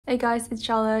Hey guys, it's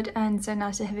Charlotte and so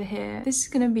nice to have you here. This is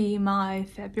gonna be my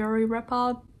February wrap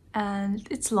up and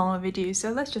it's a long video,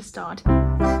 so let's just start.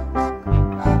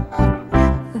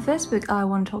 The first book I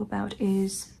want to talk about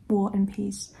is War and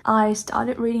Peace. I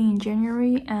started reading in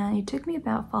January and it took me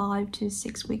about 5 to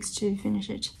 6 weeks to finish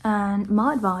it. And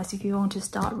my advice if you want to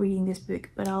start reading this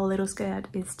book but are a little scared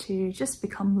is to just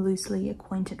become loosely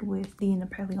acquainted with the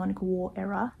Napoleonic War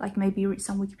era. Like maybe read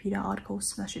some Wikipedia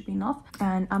articles, that should be enough.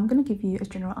 And I'm gonna give you a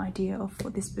general idea of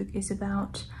what this book is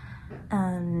about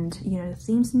and the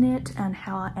themes in it and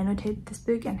how I annotated this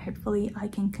book, and hopefully I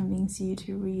can convince you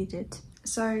to read it.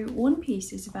 So One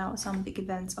Piece is about some big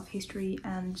events of history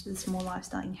and the small lives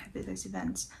that inhabit those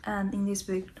events. And in this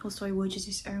book, Tolstoy wages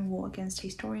his own war against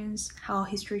historians, how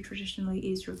history traditionally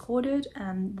is recorded,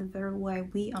 and the very way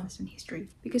we understand history.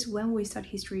 Because when we study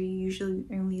history, we usually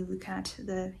only look at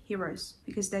the heroes,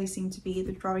 because they seem to be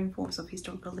the driving force of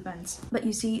historical events. But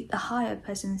you see, the higher a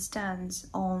person stands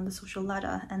on the social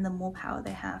ladder and the more power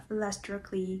they have, the less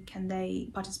directly can they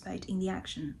participate in the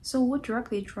action. So what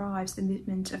directly drives the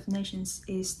movement of nations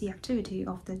is the activity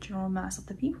of the general mass of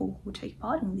the people who take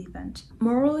part in the event.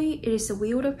 Morally, it is the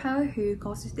wielder of power who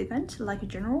causes the event, like a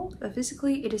general, but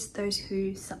physically it is those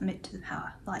who submit to the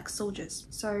power, like soldiers.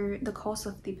 So the cause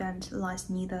of the event lies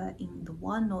neither in the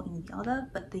one nor in the other,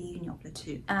 but the union of the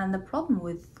two. And the problem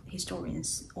with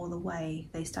historians, or the way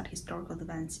they study historical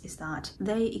events, is that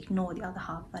they ignore the other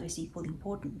half that is equally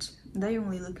important. They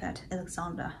only look at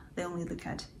Alexander, they only look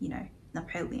at,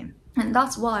 Napoleon. And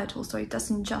that's why Tolstoy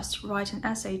doesn't just write an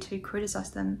essay to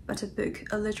criticize them, but a book,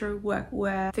 a literary work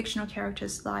where fictional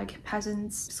characters like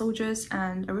peasants, soldiers,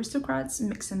 and aristocrats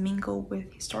mix and mingle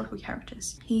with historical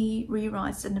characters. He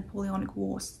rewrites the Napoleonic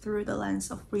Wars through the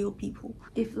lens of real people.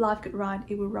 If life could write,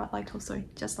 it would write like Tolstoy,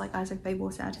 just like Isaac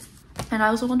Babel said. And I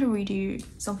also want to read you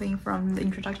something from the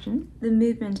introduction. The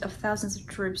movement of thousands of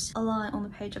troops, a line on the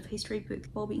page of a history book,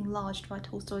 will be enlarged by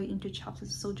Tolstoy into chapters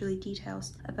of soldierly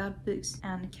details about books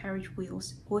and carriage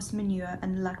wheels, horse manure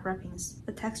and leg wrappings,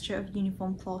 the texture of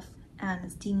uniform cloth,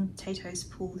 and steaming potatoes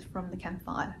pulled from the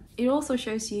campfire. It also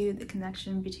shows you the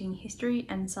connection between history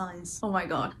and science. Oh my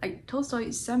god, like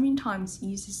Tolstoy so many times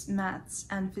uses maths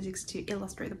and physics to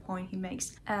illustrate the point he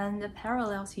makes, and the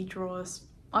parallels he draws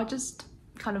are just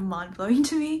kind of mind-blowing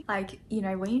to me. Like,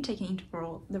 when you take an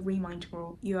integral, the Riemann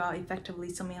integral, you are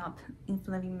effectively summing up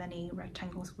infinitely many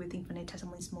rectangles with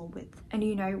infinitesimally small width. And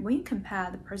when you compare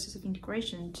the process of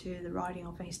integration to the writing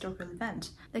of a historical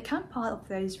event, the counterpart of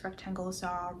those rectangles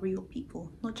are real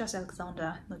people, not just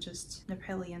Alexander, not just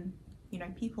Napoleon.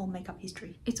 People make up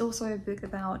history. It's also a book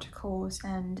about cause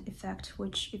and effect,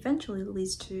 which eventually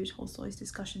leads to Tolstoy's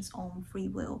discussions on free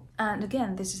will. And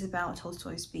again, this is about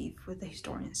Tolstoy's beef with the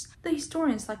historians. The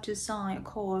historians like to assign a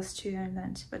cause to an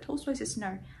event, but Tolstoy says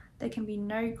no, there can be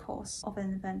no cause of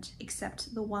an event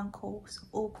except the one cause of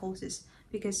all causes,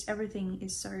 because everything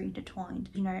is so intertwined.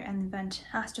 An event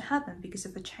has to happen because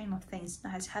of a chain of things that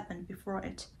has happened before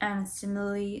it. And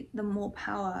similarly, the more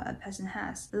power a person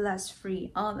has, the less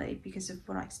free are they because of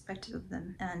what are expected of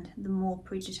them, and the more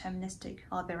predeterministic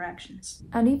are their actions.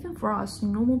 And even for us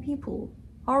normal people,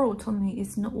 our autonomy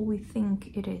is not what we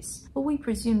think it is. What we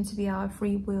presume to be our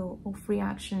free will or free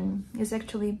action is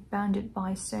actually bounded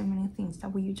by so many things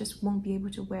that we just won't be able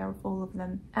to aware of all of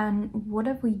them. And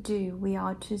whatever we do, we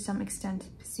are to some extent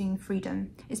pursuing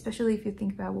freedom, especially if you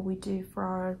think about what we do for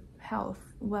our health,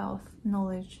 wealth,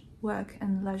 knowledge, work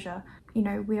and leisure.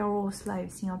 We are all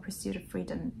slaves in our pursuit of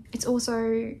freedom. It's also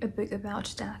a book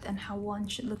about death and how one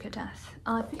should look at death.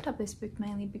 I picked up this book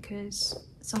mainly because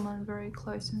someone very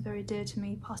close and very dear to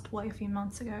me passed away a few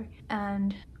months ago,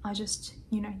 and I just,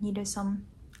 needed some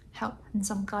help and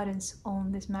some guidance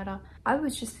on this matter. I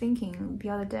was just thinking the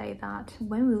other day that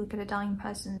when we look at a dying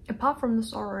person, apart from the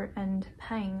sorrow and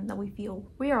pain that we feel,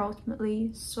 we are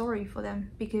ultimately sorry for them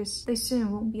because they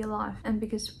soon won't be alive, and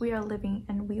because we are living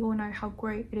and we all know how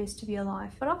great it is to be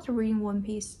alive. But after reading One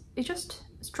Piece, it just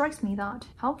strikes me that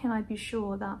how can I be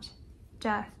sure that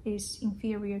death is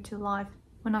inferior to life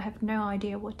when I have no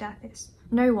idea what death is?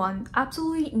 No one,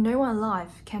 absolutely no one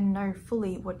alive can know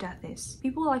fully what death is.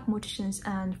 People like morticians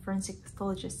and forensic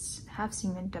pathologists have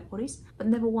seen many dead bodies, but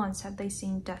never once have they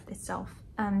seen death itself.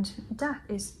 And death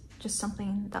is just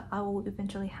something that I will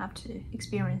eventually have to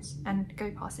experience and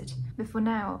go past it. But for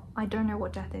now, I don't know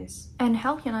what death is. And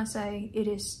how can I say it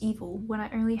is evil when I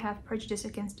only have prejudice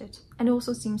against it? And it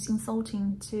also seems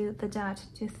insulting to the dead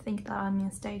to think that I'm in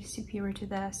a state superior to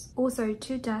theirs. Also,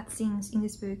 two death scenes in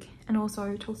this book, and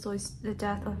also Tolstoy's The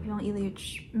Death of Ivan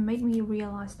Ilyich, made me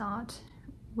realize that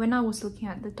when I was looking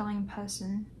at the dying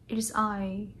person, it is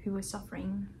I who was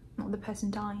suffering, not the person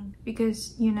dying.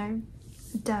 Because,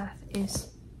 death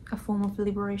is a form of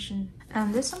liberation.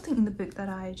 And there's something in the book that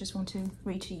I just want to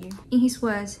read to you. In his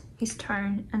words, his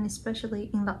tone, and especially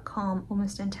in that calm,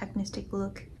 almost antagonistic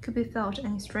look, could be felt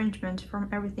an estrangement from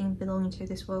everything belonging to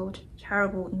this world,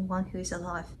 terrible in one who is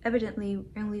alive. Evidently,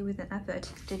 only with an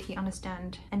effort did he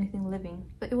understand anything living,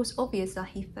 but it was obvious that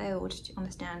he failed to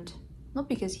understand, not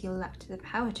because he lacked the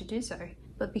power to do so,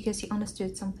 but because he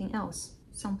understood something else,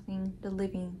 something the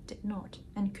living did not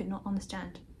and could not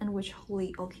understand, and which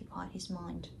wholly occupied his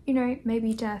mind. You know,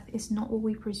 maybe death is not what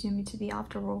we presume it to be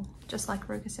after all, just like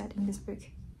Roker said in this book.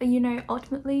 But you know,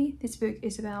 ultimately, this book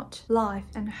is about life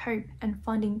and hope and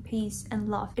finding peace and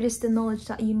love. It is the knowledge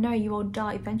that you know you will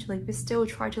die eventually, but still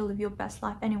try to live your best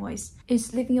life anyways.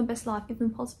 Is living your best life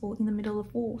even possible in the middle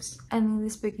of wars? And in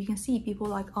this book, you can see people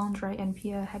like Andre and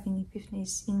Pierre having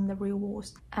epiphanies in the real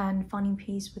wars and finding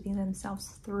peace within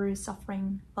themselves through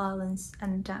suffering, violence,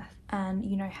 and death. And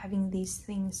you know, having these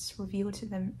things revealed to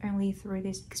them only through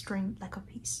this extreme lack of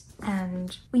peace.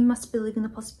 And we must believe in the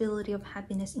possibility of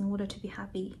happiness in order to be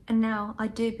happy. And now I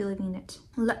do believe in it.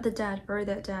 Let the dead bury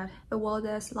their dead, but while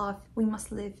there's life, we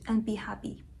must live and be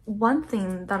happy. One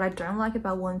thing that I don't like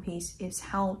about One Piece is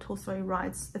how Tolstoy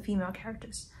writes the female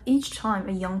characters. Each time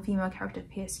a young female character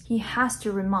appears, he has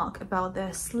to remark about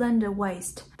their slender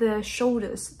waist, their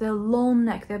shoulders, their long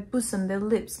neck, their bosom, their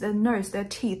lips, their nose, their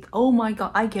teeth. Oh my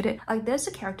god, I get it. Like, there's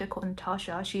a character called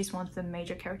Natasha, she's one of the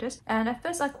major characters, and at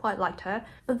first I quite liked her,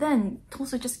 but then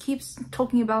Tolstoy just keeps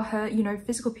talking about her, you know,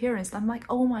 physical appearance. I'm like,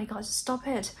 oh my god, stop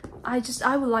it.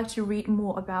 I would like to read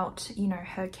more about, you know,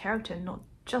 her character, not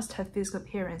just her physical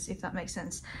appearance, if that makes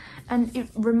sense. And it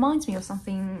reminds me of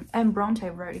something Anne Bronte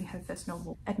wrote in her first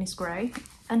novel, Agnes Grey,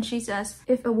 and she says,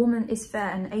 if a woman is fair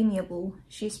and amiable,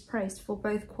 she is praised for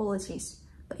both qualities,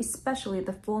 but especially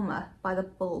the former by the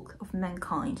bulk of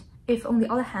mankind. If, on the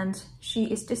other hand, she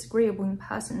is disagreeable in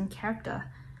person and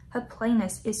character, her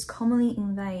plainness is commonly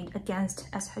inveighed against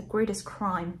as her greatest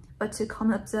crime, but to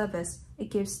common observers, it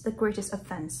gives the greatest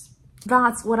offense.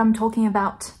 That's what I'm talking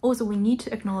about. Also, we need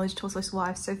to acknowledge Tolstoy's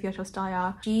wife, Sofia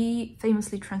Tolstaya. She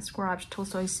famously transcribed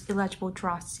Tolstoy's illegible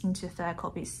drafts into fair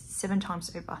copies 7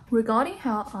 times over. Regarding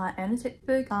how I annotate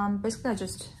the book, basically I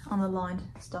just underlined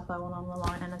stuff I want to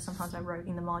underline, and then sometimes I wrote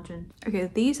in the margin.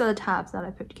 Okay, these are the tabs that I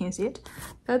put. Can you see it?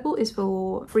 Purple is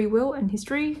for free will and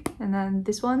history, and then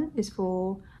this one is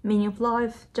for meaning of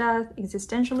life, death,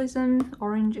 existentialism.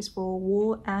 Orange is for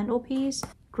war and or peace.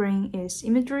 Green is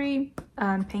imagery,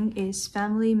 pink is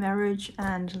family, marriage,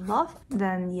 and love.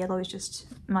 Then yellow is just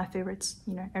my favorites,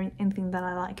 you know, anything that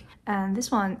I like. And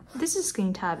this one, this is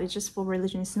green tab, it's just for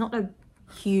religion. It's not a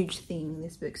huge thing in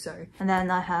this book, so. And then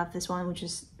I have this one, which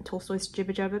is Tolstoy's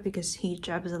Jibber Jabber, because he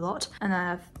jabbers a lot. And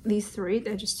I have these 3,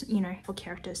 they're just, you know, for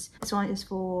characters. This one is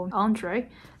for Andre,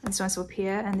 and this one's for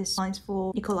Pierre, and this one is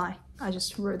for Nikolai. I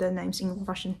just wrote their names in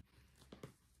Russian.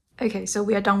 Okay, so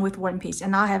we are done with One Piece,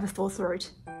 and now I have a sore throat.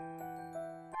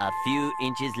 A few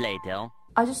inches later.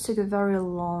 I just took a very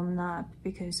long nap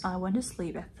because I went to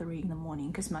sleep at 3 in the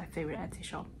morning because my favorite Etsy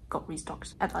shop got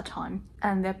restocked at that time,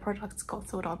 and their products got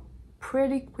sold out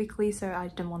pretty quickly, so I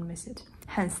didn't want to miss it.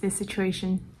 Hence this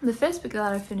situation. The first book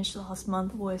that I finished last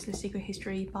month was The Secret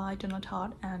History by Donna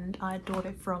Tartt, and I adored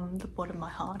it from the bottom of my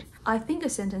heart. I think a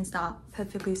sentence that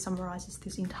perfectly summarizes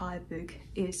this entire book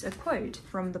is a quote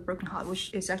from The Broken Heart,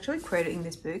 which is actually quoted in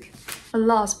this book.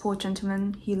 Alas, poor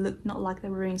gentleman, he looked not like the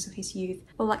ruins of his youth,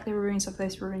 but like the ruins of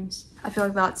those ruins. I feel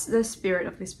like that's the spirit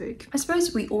of this book. I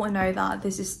suppose we all know that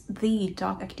this is the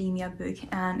dark academia book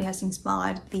and it has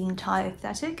inspired the entire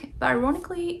aesthetic, but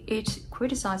ironically it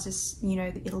criticizes, you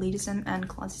know, the elitism and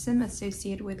classism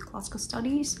associated with classical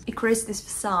studies. It creates this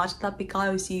facade that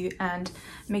beguiles you and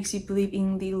makes you believe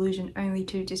in the illusion only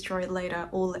to destroy it later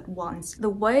all at once. The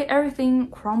way everything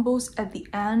crumbles at the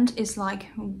end is like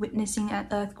witnessing an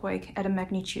earthquake at a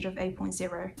magnitude of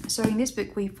 8.0. So in this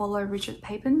book we follow Richard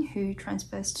Papin, who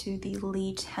transfers to the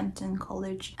elite Hampton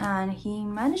College, and he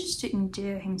manages to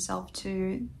endear himself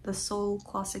to the soul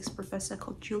classics professor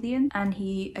called Julian, and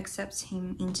he accepts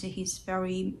him into his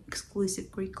very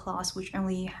exclusive Greek class, which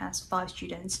only has 5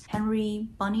 students: Henry,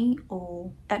 Bunny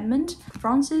or Edmund,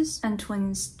 Francis, and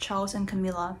twins Charles and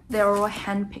Camilla. They're all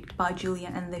handpicked by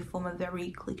Julian and they form a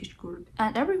very cliquish group,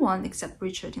 and everyone except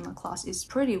Richard in the class is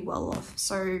pretty well off.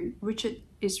 So Richard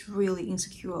is really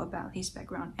insecure about his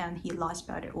background and he lies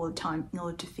about it all the time in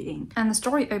order to fit in. And the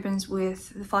story opens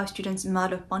with the 5 students'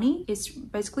 murder of Bunny. It's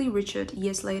basically Richard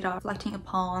years later reflecting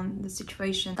upon the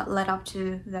situation that led up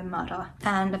to their murder.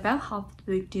 And about half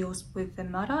the book deals with the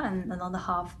murder and another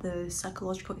half the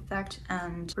psychological effect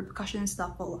and repercussions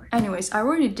that follow. Anyways, I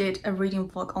already did a reading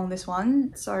vlog on this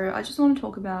one, so I just want to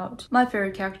talk about my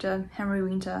favorite character, Henry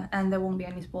Winter, and there won't be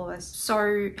any spoilers.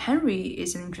 So Henry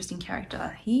is an interesting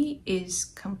character. He is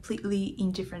completely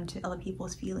indifferent to other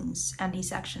people's feelings and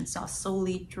his actions are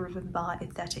solely driven by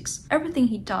aesthetics. Everything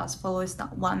he does follows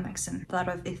that one maxim, that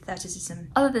of aestheticism.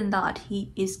 Other than that,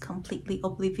 he is completely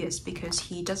oblivious because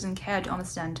he doesn't care to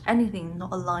understand anything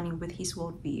not aligning with his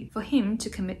worldview. For him, to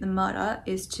commit the murder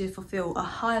is to fulfill a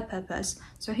higher purpose,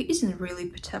 so he isn't really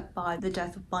perturbed by the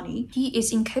death of Bunny. He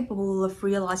is incapable of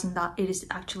realizing that it is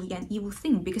actually an evil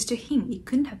thing because to him it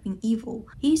couldn't have been evil.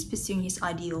 He is pursuing his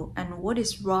ideal and what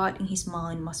is right in his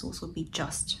mind must also be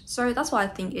just. So that's why I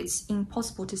think it's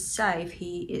impossible to say if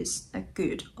he is a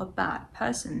good or bad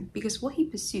person because what he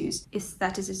pursues,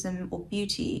 aestheticism or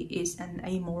beauty, is an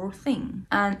amoral thing.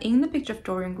 And in the picture of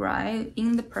Dorian Gray,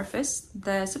 in the preface,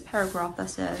 there's a paragraph that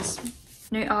says,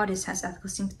 "No artist has ethical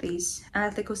sympathies.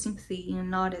 Ethical sympathy in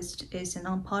an artist is an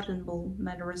unpardonable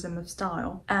mannerism of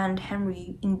style." And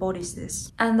Henry embodies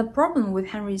this. And the problem with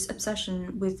Henry's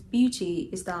obsession with beauty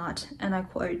is that, and I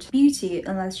quote, "Beauty,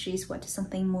 unless she's wed to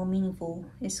something more meaningful,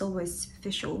 is always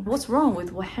superficial." What's wrong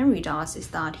with what Henry does is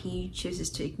that he chooses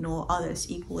to ignore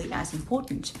others equally as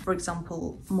important. For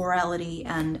example, morality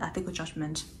and ethical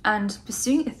judgment. And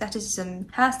pursuing aestheticism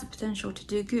has the potential to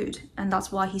do good, and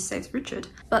that's why he saves Richard.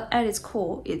 But at its core,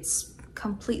 it's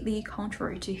completely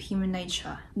contrary to human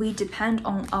nature. We depend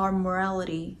on our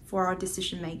morality for our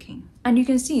decision making. And you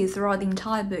can see throughout the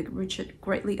entire book, Richard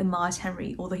greatly admires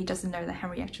Henry, although he doesn't know that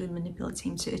Henry actually manipulates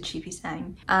him to achieve his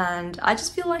aim. And I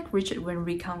just feel like Richard, when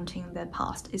recounting their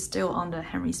past, is still under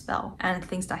Henry's spell and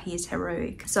thinks that he is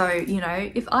heroic. So, you know,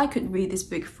 if I could read this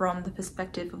book from the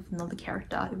perspective of another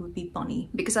character, it would be Bunny.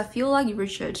 Because I feel like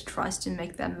Richard tries to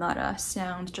make their murder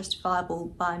sound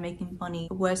justifiable by making Bunny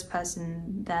a worse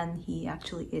person than he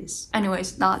actually is.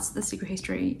 Anyways, that's The Secret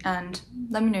History, and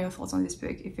let me know your thoughts on this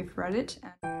book if you've read it.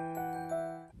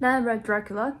 Then I read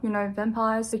Dracula, you know,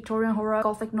 vampires, Victorian horror,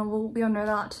 gothic novel. We all know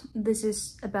that this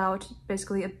is about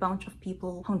basically a bunch of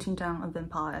people hunting down a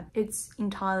vampire. It's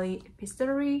entirely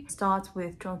epistolary. It starts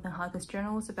with Jonathan Harker's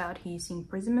journals about his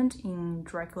imprisonment in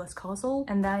Dracula's castle,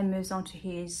 and then it moves on to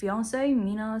his fiancée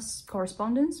Mina's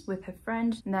correspondence with her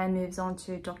friend, and then it moves on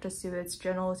to Dr. Seward's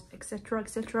journals, etc,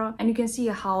 etc. And you can see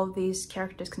how these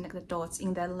characters connect the dots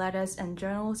in their letters and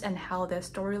journals and how their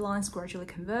storylines gradually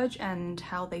converge and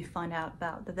how they find out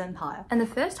about the vampire. And the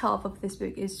first half of this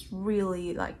book is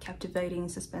really like captivating,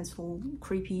 suspenseful,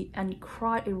 creepy, and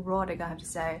quite erotic, I have to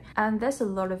say. And there's a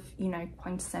lot of, you know,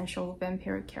 quintessential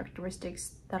vampiric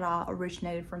characteristics that are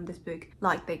originated from this book.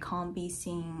 Like they can't be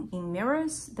seen in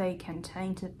mirrors, they can turn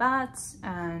into bats,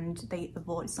 and they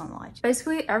avoid sunlight.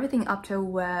 Basically everything up to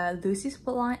where Lucy's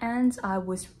plotline ends, I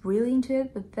was really into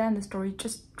it, but then the story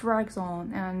just drags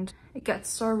on and it gets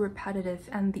so repetitive,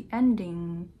 and the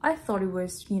ending, I thought it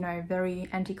was, you know, very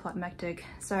anticlimactic,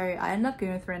 so I ended up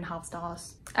giving it 3.5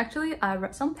 stars. Actually, I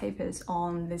read some papers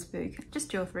on this book,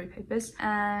 just 2 or 3 papers,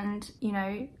 and, you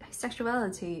know,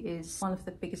 sexuality is one of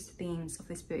the biggest themes of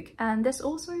this book. And there's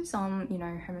also some, you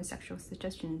know, homosexual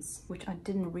suggestions, which I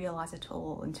didn't realize at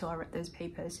all until I read those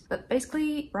papers. But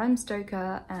basically, Bram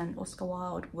Stoker and Oscar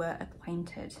Wilde were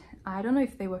acquainted. I don't know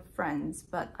if they were friends,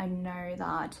 but I know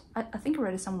that, I think I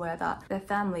read it somewhere that their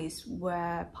families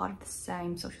were part of the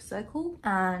same social circle,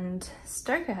 and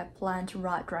Stoker had planned to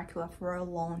write Dracula for a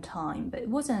long time, but it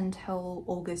wasn't until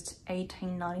August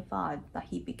 1895 that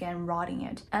he began writing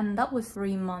it, and that was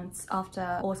 3 months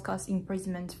after Oscar's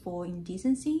imprisonment for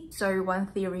indecency. So one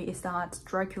theory is that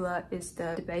Dracula is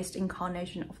the debased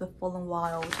incarnation of the fallen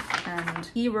Wilde, and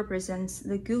he represents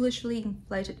the ghoulishly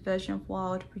inflated version of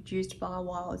Wilde produced by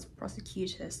Wilde's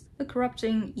prosecutors, the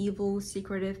corrupting, evil,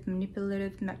 secretive,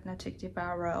 manipulative, magnetic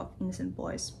devourer of innocent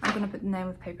boys. I'm gonna put the name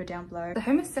of the paper down below. The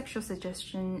homosexual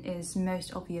suggestion is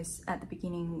most obvious at the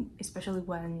beginning, especially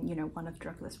when, you know, one of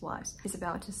Dracula's wives is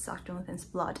about to suck Jonathan's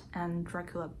blood and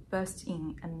Dracula bursts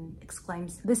in and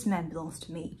exclaims, "This man belongs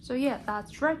to me." So yeah,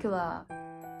 that's Dracula.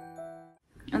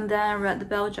 And then I read The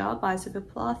Bell Jar by Sylvia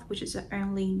Plath, which is her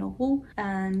only novel.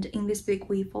 And in this book,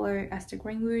 we follow Esther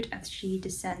Greenwood as she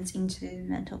descends into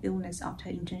mental illness after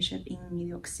her internship in New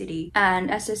York City.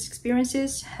 And Esther's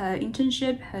experiences, her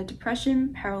internship, her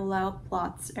depression, parallel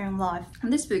Plath's own life.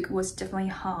 And this book was definitely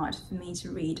hard for me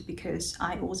to read because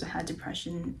I also had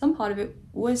depression. Some part of it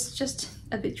was just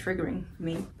a bit triggering for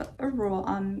me, but overall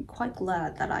I'm quite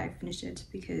glad that I finished it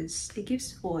because it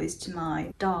gives voice to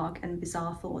my dark and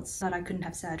bizarre thoughts that I couldn't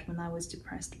have said when I was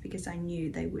depressed because I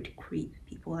knew they would creep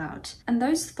people out. And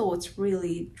those thoughts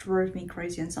really drove me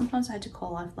crazy, and sometimes I had to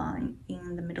call Lifeline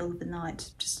in the middle of the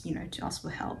night just, you know, to ask for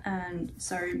help. And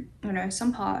so, you know,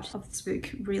 some part of this book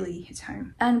really hits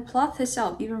home. And Plath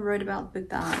herself even wrote about the book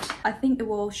that I think it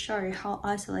will show how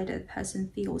isolated a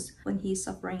person feels when he's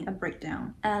suffering a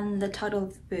breakdown. And the title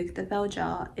of the book, The Bell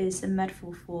Jar, is a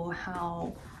metaphor for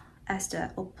how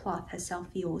Esther, or Plath herself,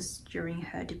 feels during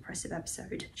her depressive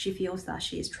episode. She feels that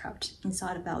she is trapped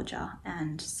inside a bell jar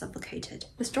and suffocated.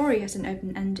 The story has an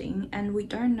open ending, and we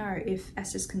don't know if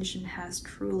Esther's condition has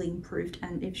truly improved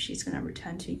and if she's going to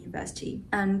return to university.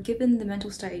 And given the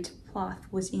mental state Plath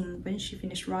was in when she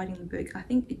finished writing the book, I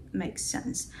think it makes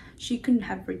sense. She couldn't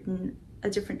have written a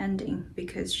different ending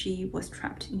because she was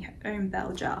trapped in her own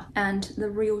bell jar. And the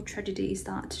real tragedy is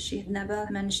that she had never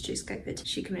managed to escape it.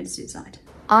 She committed suicide.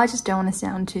 I just don't want to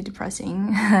sound too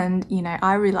depressing, and you know,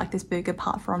 I really like this book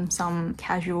apart from some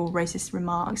casual racist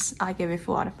remarks. I gave it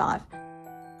 4 out of 5.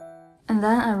 And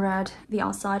then I read The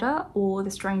Outsider or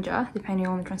The Stranger, depending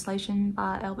on the translation,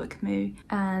 by Albert Camus.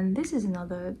 And this is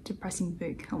another depressing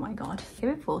book. Oh my god. I gave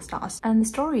it 4 stars. And the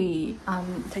story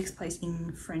takes place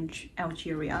in French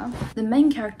Algeria. The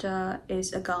main character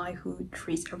is a guy who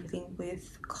treats everything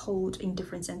with cold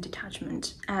indifference and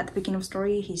detachment. At the beginning of the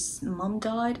story, his mum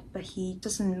died, but he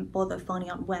doesn't bother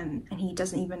finding out when, and he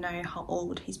doesn't even know how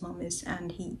old his mum is,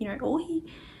 and he, you know, all he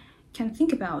can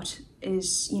think about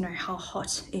is, you know, how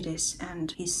hot it is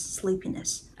and his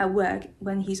sleepiness. At work,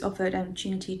 when he's offered an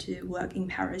opportunity to work in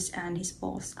Paris and his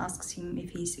boss asks him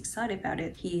if he's excited about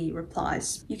it, he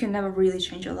replies, "You can never really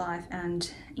change your life,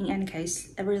 and in any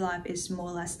case, every life is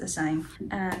more or less the same."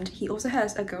 And he also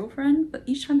has a girlfriend, but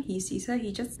each time he sees her,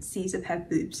 he just sees a pair of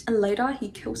boobs. And later, he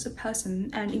kills a person,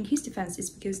 and in his defense,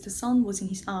 it's because the sun was in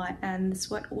his eye and the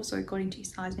sweat also got into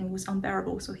his eyes and it was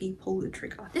unbearable, so he pulled the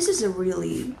trigger. This is a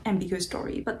really ambiguous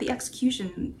story, but the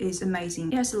execution is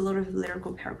amazing. It has a lot of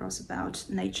lyrical paragraphs about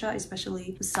nature,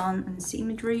 especially the sun and sea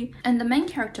imagery. And the main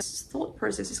character's thought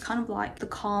process is kind of like the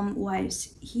calm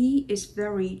waves. He is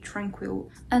very tranquil.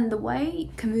 And the way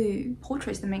Camus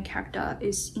portrays the main character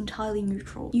is entirely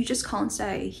neutral. You just can't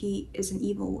say he is an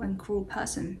evil and cruel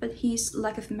person, but his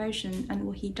lack of emotion and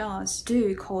what he does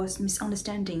do cause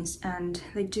misunderstandings, and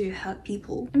they do hurt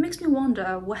people. It makes me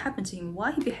wonder what happened to him,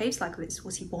 why he behaves like this.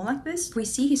 Was he born like this? We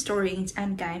see his story in its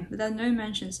endgame, but there are no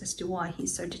mentions as to why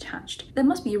he's so detached. There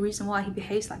must be a reason why he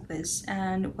behaves like this,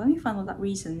 and when we find out that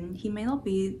reason, he may not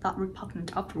be that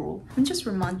repugnant after all. It just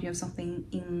reminds me of something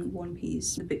in One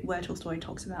Piece, the bit where Tolstoy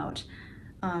talks about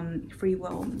free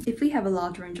will. If we have a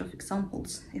large range of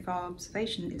examples, if our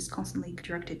observation is constantly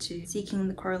directed to seeking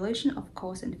the correlation of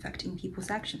cause and effect in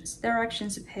people's actions, their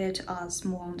actions appear to us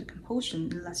more under compulsion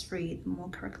and less free the more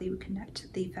correctly we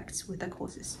connect the effects with their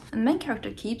causes. And the main character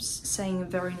keeps saying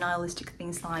very nihilistic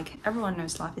things like, everyone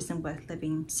knows life isn't worth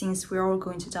living. Since we're all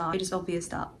going to die, it is obvious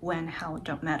that when, how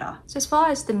don't matter. So as far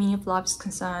as the meaning of life is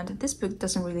concerned, this book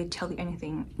doesn't really tell you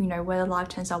anything. You know, whether life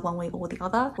turns out one way or the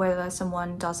other, whether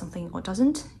someone does something or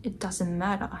doesn't, it doesn't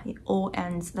matter. It all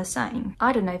ends the same.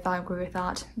 I don't know if I agree with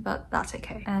that, but that's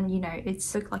okay. And you know,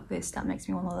 it's a book like this that makes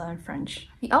me want to learn French.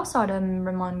 The Outsider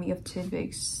reminded me of 2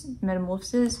 books,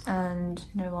 Metamorphosis and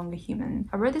No Longer Human.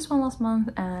 I read this one last month,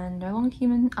 and No Longer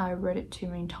Human, I read it too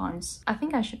many times. I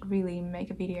think I should really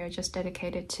make a video just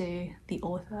dedicated to the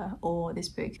author or this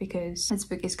book, because this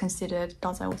book is considered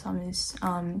Dazai Osamu's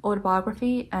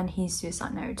autobiography and his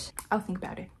suicide note. I'll think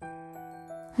about it.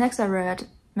 Next I read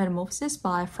Metamorphosis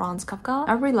by Franz Kafka.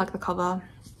 I really like the cover,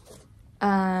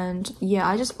 and yeah,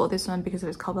 I just bought this one because of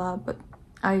its cover, but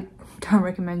I don't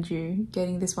recommend you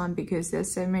getting this one because there's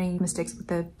so many mistakes with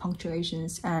the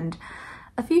punctuations and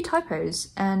a few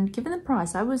typos, and given the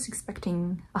price, I was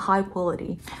expecting a high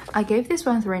quality. I gave this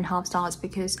one 3.5 stars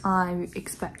because I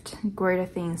expect greater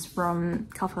things from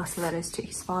Kafka's letters to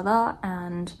his father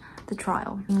and The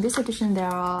Trial. In this edition, there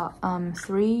are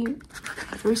three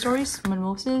stories: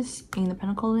 Metamorphosis, In the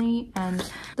Penal Colony, and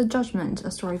The Judgment,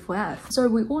 A Story for Earth. So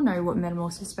we all know what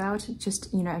Metamorphosis is about.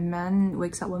 Just, you know, a man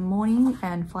wakes up one morning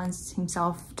and finds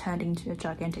himself turned into a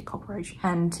gigantic cockroach.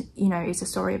 And, you know, it's a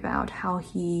story about how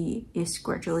he is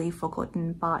gradually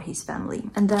forgotten by his family.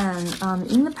 And then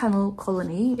in the penal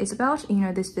colony, it's about, you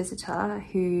know, this visitor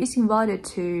who is invited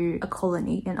to a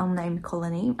colony, an unnamed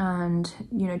colony, and,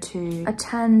 you know, to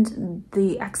attend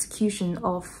the execution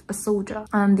of a soldier.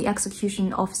 The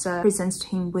execution officer presents to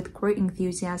him with great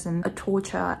enthusiasm a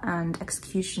torture and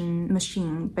execution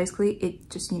machine. Basically, it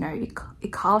just, you know,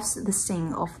 it carves the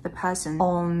skin of the person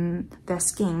on their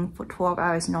skin for 12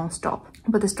 hours non-stop.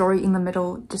 But the story in the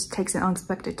middle just takes an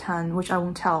unexpected turn, which I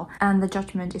won't tell. And the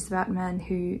judgment is about a man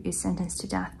who is sentenced to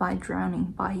death by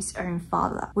drowning by his own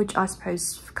father, which I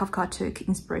suppose Kafka took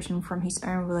inspiration from his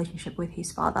own relationship with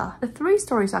his father. The three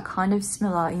stories are kind of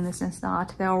similar in the sense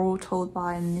that they are all told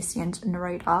by an omniscient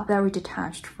narrator, very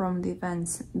detached from the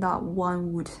events that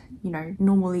one would, you know,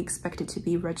 normally expect it to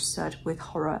be registered with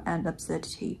horror and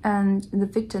absurdity. And the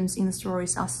victims in the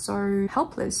stories are so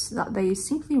helpless that they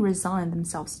simply resign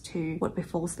themselves to what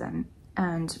befalls them.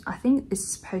 And I think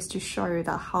it's supposed to show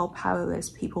that how powerless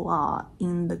people are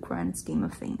in the grand scheme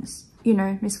of things. You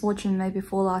know, misfortune may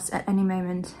befall us at any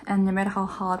moment, and no matter how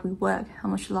hard we work, how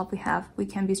much love we have, we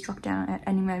can be struck down at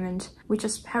any moment. We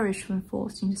just perish when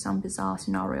forced into some bizarre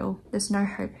scenario. There's no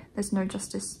hope, there's no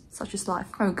justice, such is life.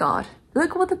 Oh god.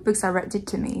 Look what the books I read did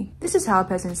to me. This is how a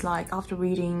person is like after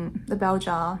reading The Bell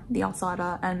Jar, The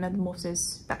Outsider, and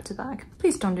Metamorphosis back to back.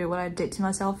 Please don't do what I did to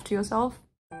myself to yourself.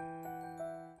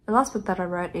 The last book that I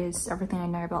read is Everything I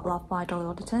Know About Love by Dolly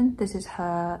Alderton. This is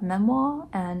her memoir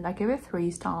and I gave it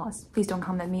 3 stars. Please don't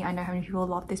come at me, I know how many people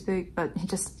love this book, but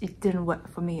it didn't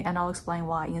work for me, and I'll explain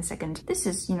why in a second. This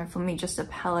is, you know, for me just a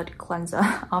palate cleanser.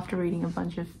 After reading a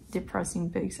bunch of depressing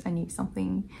books, I need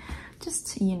something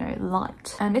just, you know,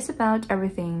 light. And it's about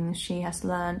everything she has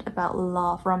learned about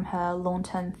love from her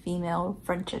long-term female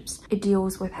friendships. It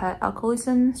deals with her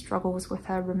alcoholism, struggles with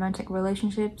her romantic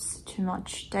relationships, too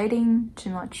much dating,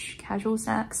 too much casual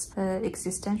sex, her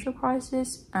existential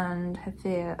crisis, and her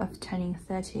fear of turning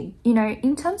 30. You know,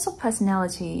 in terms of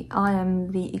personality, I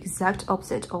am the exact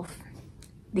opposite of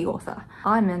the author.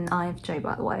 I'm an INFJ,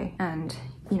 by the way, and,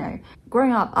 you know,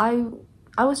 growing up,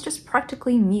 I was just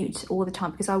practically mute all the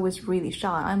time because I was really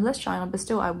shy. I'm less shy now, but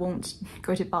still I won't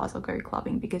go to bars or go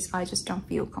clubbing because I just don't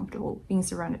feel comfortable being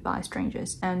surrounded by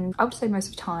strangers. And I would say most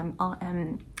of the time I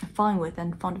am fine with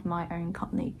and fond of my own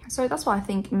company. So that's why I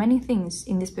think many things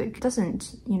in this book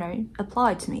doesn't, you know,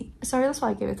 apply to me. So that's why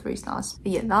I gave it 3 stars.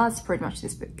 But yeah, that's pretty much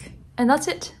this book. And that's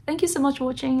it. Thank you so much for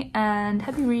watching and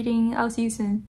happy reading. I'll see you soon.